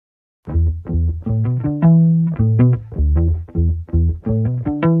Well,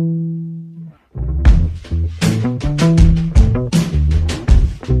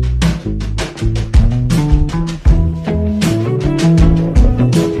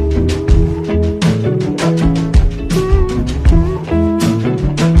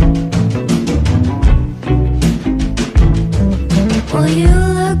 you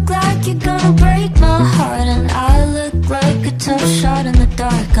look like you're gonna break my heart, and I look like a tough shot in the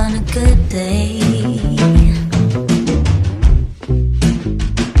dark on a good day.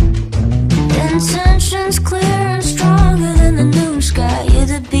 Intentions clear and stronger than the noon sky. You're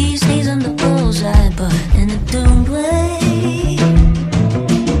the bee's knees and the bullseye, but in a doomed way.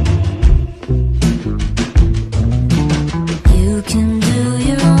 You can do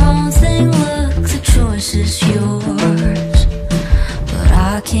your own thing, look, the choice is yours.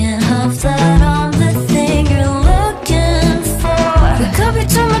 I can't help that I'm the thing you're looking for. We could be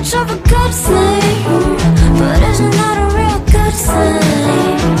too much of a good thing, but isn't that a real good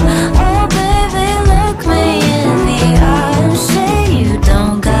thing? Oh baby, look me in the eye and say you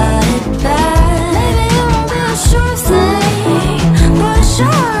don't got it bad. Maybe it won't be a sure thing, but it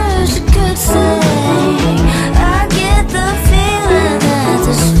sure is a good thing. I get the feeling that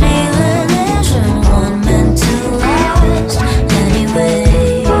this feeling isn't one meant to last anyway.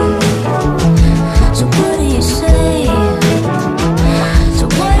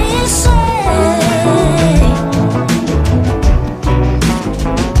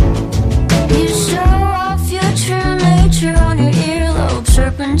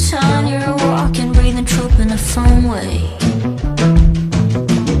 Serpentine, you're walking, breathing, trope in a fun way.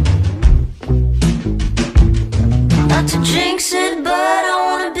 Not to jinx it, but I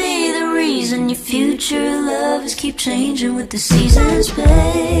wanna be the reason your future lovers keep changing with the seasons,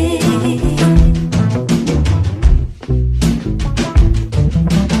 babe.